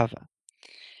didn't recover.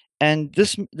 And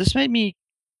this made me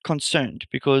concerned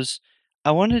because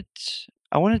I wanted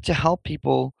I wanted to help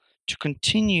people to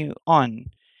continue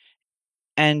on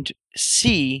and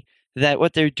see that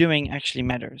what they're doing actually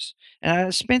matters. And I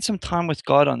spent some time with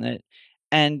God on it,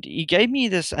 and He gave me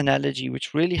this analogy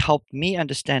which really helped me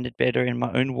understand it better in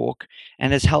my own walk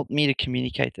and has helped me to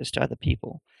communicate this to other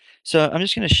people. So I'm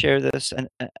just going to share this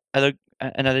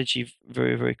analogy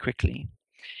very, very quickly.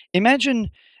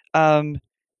 Imagine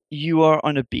you are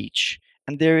on a beach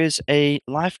and there is a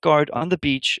lifeguard on the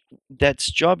beach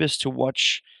that's job is to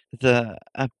watch the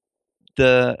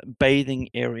bathing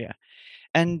area.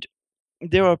 And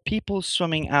there are people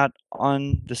swimming out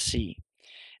on the sea.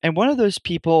 And one of those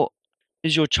people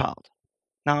is your child.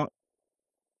 Now,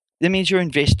 that means you're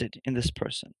invested in this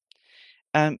person.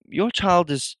 Your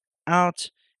child is out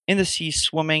in the sea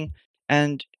swimming,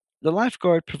 and the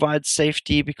lifeguard provides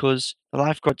safety because the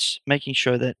lifeguard's making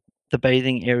sure that the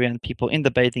bathing area and people in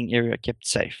the bathing area are kept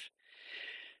safe.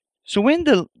 So when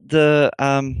the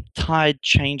tide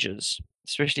changes,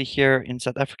 especially here in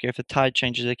South Africa, if the tide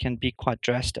changes, it can be quite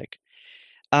drastic.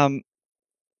 Um,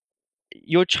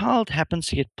 your child happens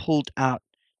to get pulled out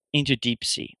into deep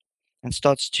sea and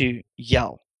starts to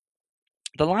yell.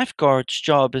 The lifeguard's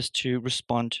job is to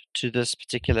respond to this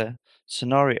particular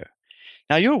scenario.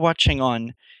 Now you're watching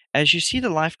on as you see the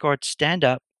lifeguard stand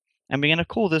up, and we're going to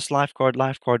call this lifeguard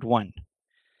Lifeguard 1.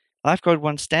 Lifeguard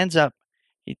 1 stands up,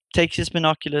 he takes his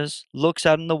binoculars, looks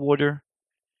out in the water,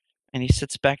 and he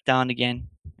sits back down again,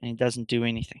 and he doesn't do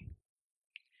anything.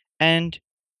 And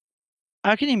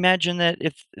I can imagine that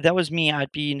if that was me,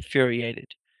 I'd be infuriated.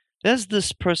 There's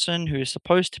this person who is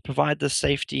supposed to provide the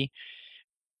safety,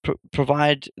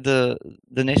 provide the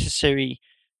necessary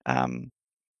um,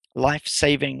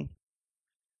 life-saving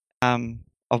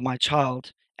of my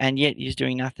child, and yet he's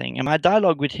doing nothing. And my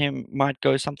dialogue with him might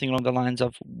go something along the lines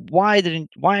of, why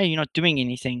are you not doing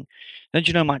anything? Don't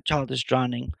you know my child is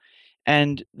drowning?"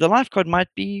 And the lifeguard might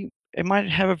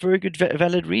have a very good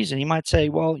valid reason. He might say,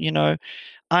 "Well,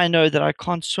 I know that I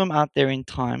can't swim out there in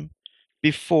time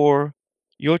before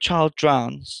your child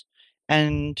drowns,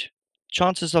 and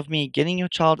chances of me getting your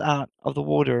child out of the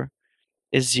water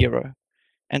is zero.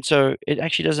 And so it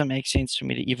actually doesn't make sense for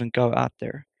me to even go out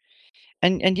there."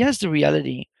 And here's the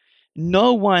reality.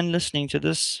 No one listening to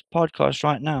this podcast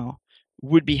right now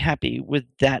would be happy with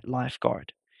that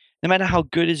lifeguard. No matter how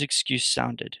good his excuse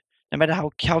sounded, no matter how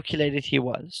calculated he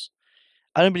was.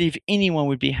 I don't believe anyone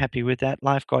would be happy with that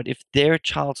lifeguard if their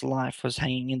child's life was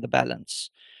hanging in the balance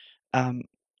um,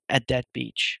 at that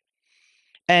beach.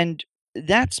 And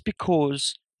that's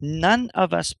because none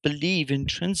of us believe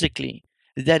intrinsically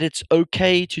that it's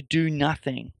okay to do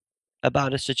nothing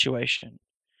about a situation.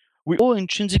 We all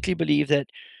intrinsically believe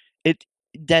it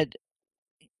that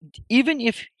even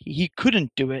if he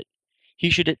couldn't do it, he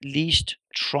should at least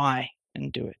try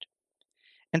and do it.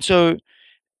 And so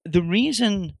the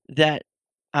reason that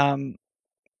um,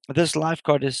 this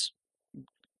lifeguard is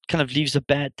kind of leaves a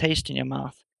bad taste in your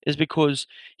mouth is because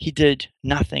he did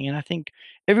nothing. And I think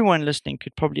everyone listening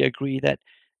could probably agree that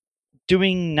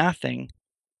doing nothing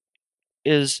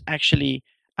is actually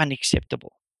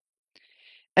unacceptable.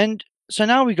 And so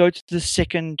now we go to the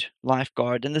second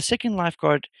lifeguard, and the second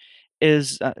lifeguard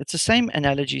is it's the same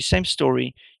analogy, same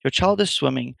story. Your child is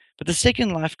swimming, but the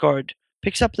second lifeguard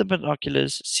picks up the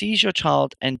binoculars, sees your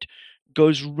child, and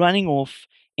goes running off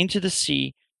into the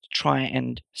sea to try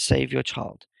and save your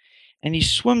child. And he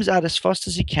swims out as fast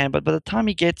as he can, but by the time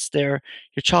he gets there,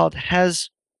 your child has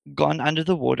gone under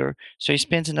the water. So he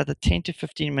spends another 10 to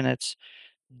 15 minutes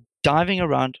diving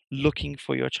around looking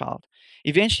for your child.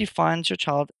 Eventually finds your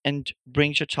child and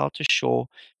brings your child to shore,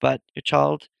 but your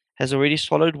child has already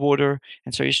swallowed water,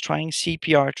 and so he's trying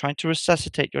CPR, trying to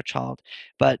resuscitate your child,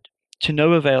 but to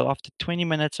no avail. After 20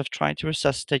 minutes of trying to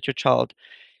resuscitate your child,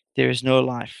 there is no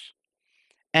life.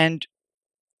 And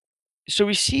so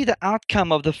we see the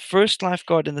outcome of the first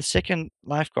lifeguard and the second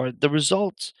lifeguard. The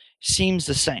result seems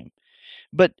the same,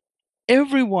 but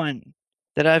everyone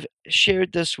that I've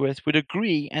shared this with would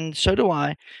agree, and so do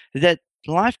I, that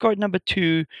lifeguard number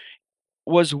 2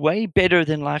 was way better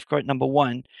than lifeguard number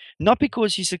 1, not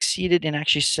because he succeeded in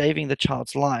actually saving the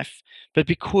child's life, but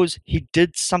because he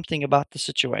did something about the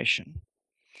situation.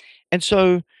 And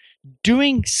so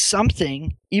doing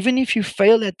something, even if you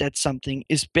fail at that something,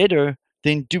 is better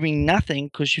than doing nothing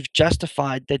because you've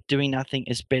justified that doing nothing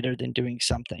is better than doing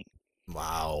something.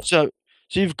 Wow. So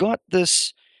you've got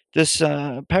this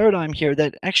paradigm here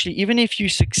that actually even if you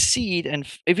succeed and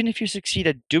even if you succeed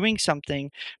at doing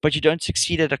something, but you don't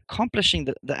succeed at accomplishing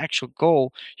the actual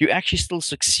goal, you're actually still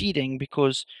succeeding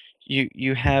because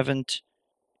you haven't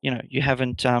you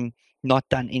haven't not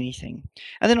done anything.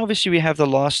 And then obviously we have the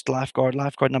last lifeguard,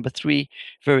 lifeguard number 3,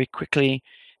 very quickly,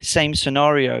 same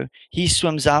scenario. He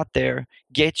swims out there,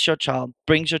 gets your child,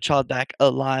 brings your child back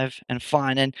alive and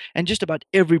fine. And just about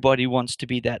everybody wants to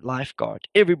be that lifeguard.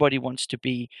 Everybody wants to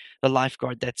be the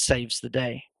lifeguard that saves the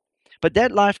day. But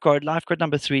that lifeguard, lifeguard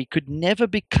number 3, could never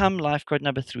become lifeguard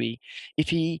number 3 if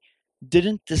he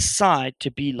didn't decide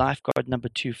to be lifeguard number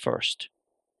 2 first.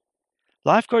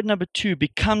 Lifeguard number 2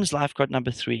 becomes lifeguard number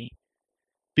 3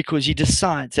 because he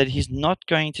decides that he's not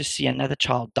going to see another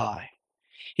child die.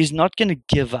 He's not going to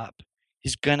give up.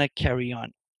 He's going to carry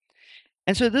on.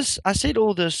 And so I said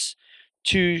all this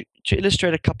to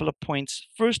illustrate a couple of points.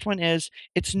 First one is,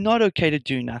 it's not okay to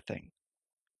do nothing.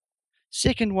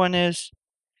 Second one is,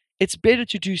 it's better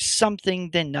to do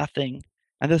something than nothing.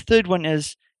 And the third one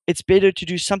is, it's better to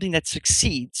do something that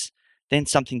succeeds than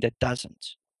something that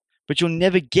doesn't. But you'll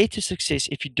never get to success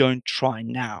if you don't try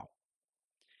now.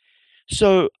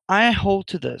 So I hold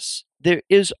to this. There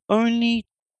is only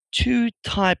two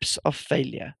types of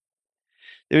failure.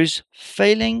 There is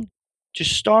failing to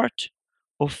start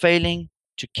or failing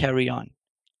to carry on.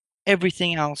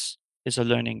 Everything else is a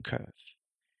learning curve.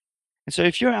 And so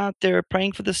if you're out there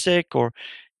praying for the sick or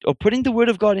putting the word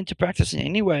of God into practice in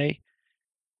any way,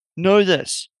 know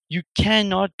this: you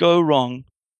cannot go wrong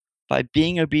by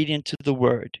being obedient to the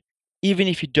word, even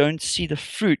if you don't see the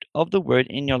fruit of the word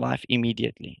in your life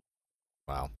immediately.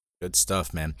 Wow. Good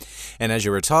stuff, man. And as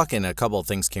you were talking, a couple of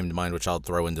things came to mind, which I'll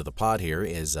throw into the pod here,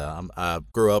 is I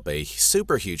grew up a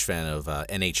super huge fan of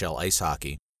NHL ice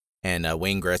hockey. And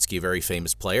Wayne Gretzky, a very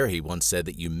famous player, he once said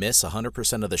that you miss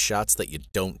 100% of the shots that you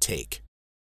don't take.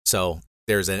 So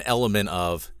there's an element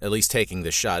of at least taking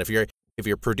the shot. If you're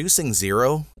producing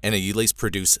zero and you at least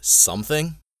produce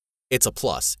something, it's a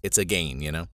plus. It's a gain,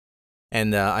 you know?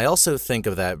 And I also think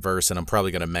of that verse, and I'm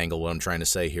probably going to mangle what I'm trying to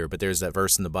say here, but there's that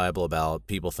verse in the Bible about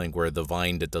people think where the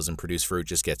vine that doesn't produce fruit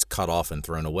just gets cut off and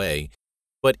thrown away.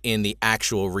 But in the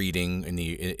actual reading,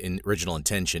 in original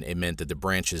intention, it meant that the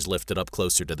branch is lifted up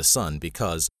closer to the sun,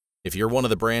 because if you're one of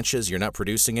the branches, you're not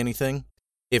producing anything.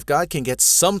 If God can get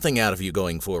something out of you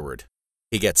going forward,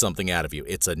 he gets something out of you.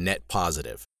 It's a net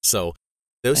positive. So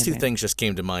those two things just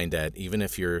came to mind, that even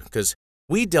if because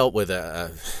we dealt with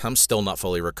I'm still not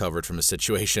fully recovered from a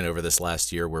situation over this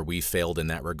last year where we failed in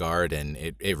that regard, and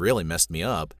it really messed me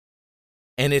up.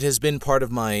 And it has been part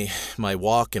of my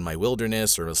walk in my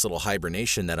wilderness, or this little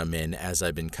hibernation that I'm in, as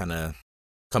I've been kind of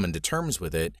coming to terms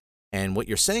with it. And what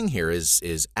you're saying here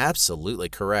is absolutely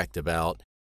correct about,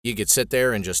 you could sit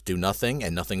there and just do nothing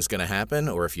and nothing's going to happen,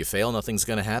 or if you fail, nothing's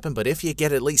going to happen. But if you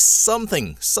get at least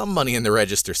something, some money in the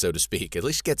register, so to speak, at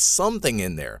least get something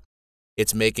in there,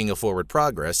 it's making a forward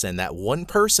progress. And that one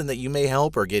person that you may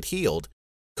help or get healed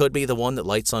could be the one that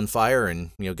lights on fire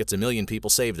and, gets 1 million people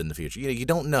saved in the future. You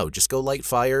don't know. Just go light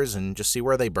fires and just see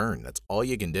where they burn. That's all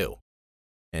you can do.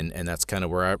 And that's kind of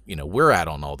where we're at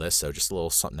on all this. So just a little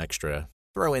something extra to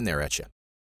throw in there at you.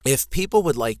 If people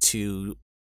would like to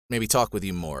maybe talk with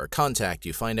you more, contact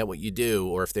you, find out what you do,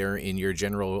 or if they're in your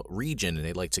general region and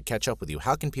they'd like to catch up with you,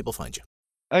 how can people find you?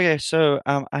 Okay, so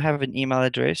I have an email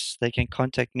address. They can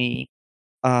contact me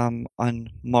on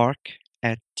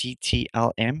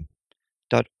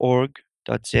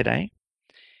mark@dtlm.org.za.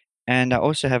 And I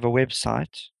also have a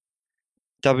website,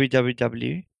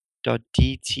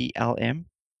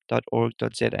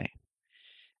 www.dtlm.org.za.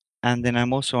 And then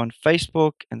I'm also on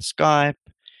Facebook and Skype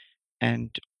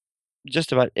and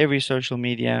just about every social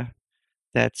media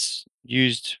that's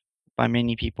used by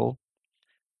many people.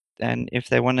 And if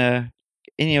they want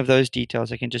any of those details,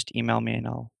 they can just email me and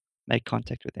I'll make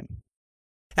contact with them.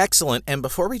 Excellent. And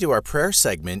before we do our prayer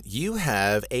segment, you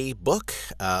have a book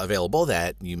available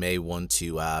that you may want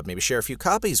to maybe share a few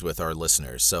copies with our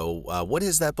listeners. So what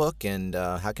is that book, and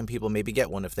how can people maybe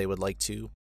get one if they would like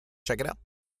to check it out?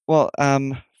 Well,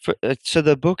 so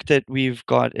the book that we've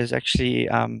got is actually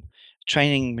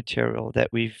training material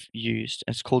that we've used.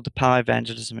 It's called The Power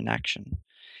Evangelism in Action.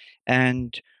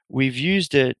 And we've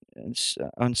used it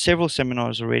on several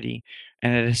seminars already,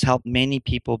 and it has helped many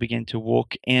people begin to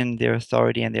walk in their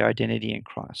authority and their identity in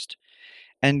Christ.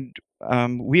 And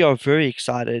we are very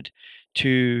excited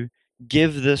to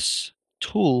give this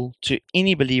tool to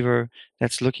any believer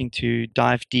that's looking to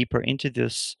dive deeper into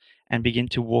this and begin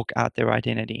to walk out their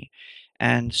identity.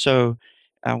 And so,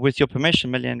 with your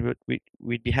permission, Millian,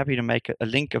 we'd be happy to make a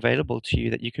link available to you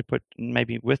that you could put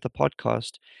maybe with the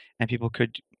podcast, and people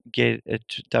could get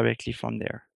it directly from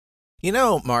there.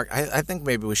 Mark, I think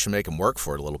maybe we should make them work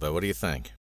for it a little bit. What do you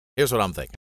think? Here's what I'm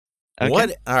thinking.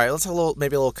 Okay. All right, let's have a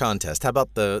little contest. How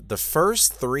about the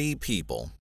first 3 people,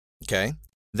 okay,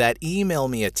 that email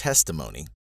me a testimony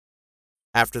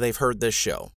after they've heard this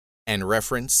show and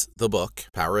reference the book,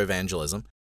 Power Evangelism,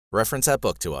 reference that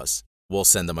book to us, we'll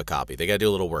send them a copy. They got to do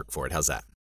a little work for it. How's that?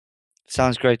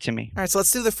 Sounds great to me. All right, so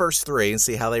let's do the first 3 and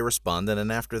see how they respond, and then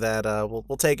after that,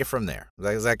 we'll take it from there.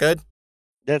 Is that good?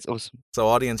 That's awesome. So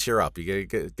audience, you're up. You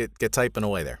get typing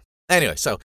away there. Anyway,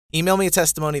 so email me a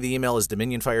testimony. The email is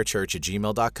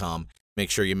dominionfirechurch@gmail.com.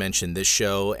 Make sure you mention this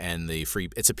show and the free,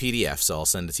 it's a PDF, so I'll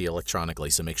send it to you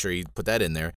electronically. So make sure you put that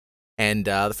in there. And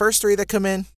the first 3 that come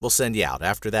in, we'll send you out.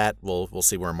 After that, we'll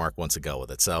see where Mark wants to go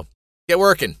with it. So get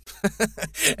working.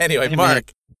 Anyway, Amen.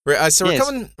 Mark, we're Yes.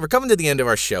 coming to the end of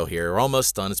our show here. We're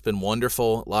almost done. It's been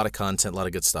wonderful. A lot of content, a lot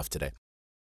of good stuff today.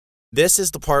 This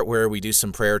is the part where we do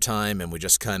some prayer time and we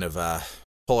just kind of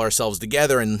pull ourselves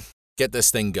together and get this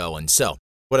thing going. So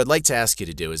what I'd like to ask you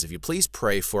to do is if you please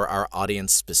pray for our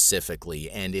audience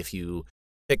specifically, and if you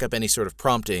pick up any sort of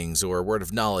promptings or word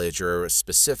of knowledge or a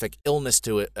specific illness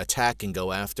to attack and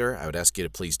go after, I would ask you to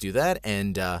please do that.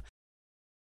 And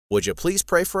would you please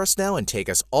pray for us now and take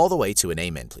us all the way to an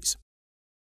amen, please?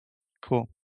 Cool.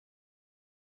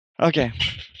 Okay.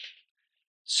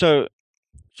 So,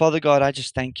 Father God, I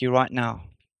just thank you right now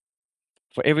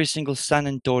for every single son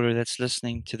and daughter that's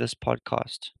listening to this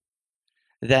podcast,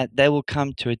 that they will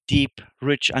come to a deep,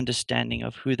 rich understanding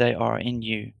of who they are in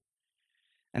you,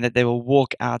 and that they will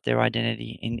walk out their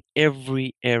identity in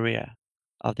every area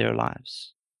of their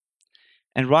lives.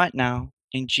 And right now,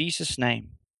 in Jesus'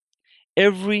 name,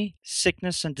 every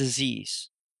sickness and disease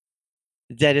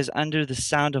that is under the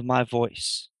sound of my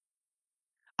voice,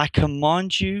 I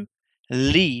command you,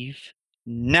 leave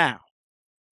now.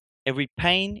 Every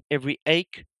pain, every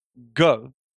ache,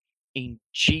 go in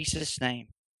Jesus' name.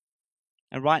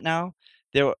 And right now,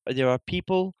 there are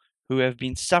people who have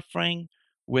been suffering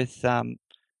with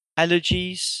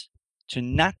allergies to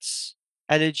nuts,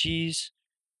 allergies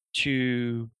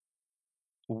to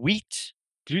wheat,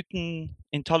 gluten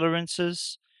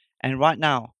intolerances. And right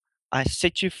now, I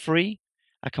set you free.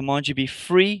 I command you be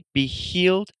free, be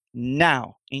healed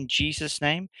now in Jesus'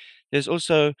 name. There's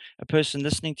also a person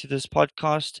listening to this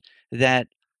podcast that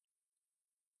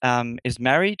is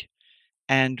married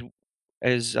and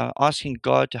is asking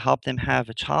God to help them have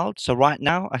a child. So right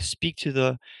now, I speak to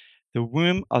the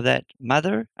womb of that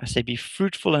mother. I say, be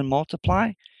fruitful and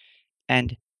multiply,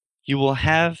 and you will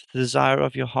have the desire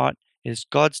of your heart. It is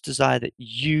God's desire that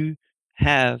you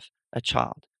have a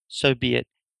child. So be it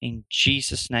in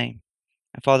Jesus' name.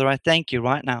 And Father, I thank you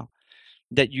right now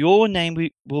that your name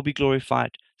will be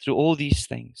glorified through all these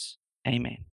things.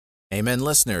 Amen. Amen,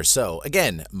 listeners. So,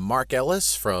 again, Mark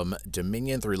Ellis from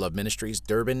Dominion Through Love Ministries,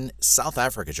 Durban, South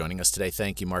Africa, joining us today.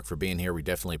 Thank you, Mark, for being here. We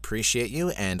definitely appreciate you.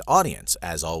 And audience,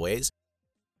 as always,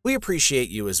 we appreciate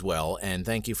you as well. And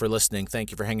thank you for listening.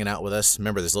 Thank you for hanging out with us.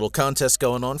 Remember, there's a little contest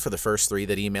going on for the first 3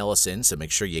 that email us in, so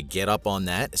make sure you get up on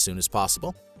that as soon as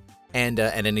possible. And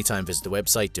at any time, visit the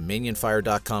website,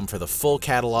 dominionfire.com, for the full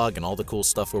catalog and all the cool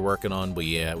stuff we're working on.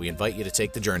 We invite you to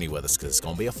take the journey with us because it's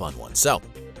going to be a fun one. So,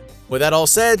 with that all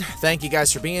said, thank you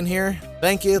guys for being here.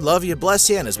 Thank you, love you, bless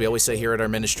you, and as we always say here at our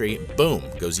ministry, boom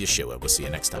goes Yeshua. We'll see you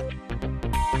next time.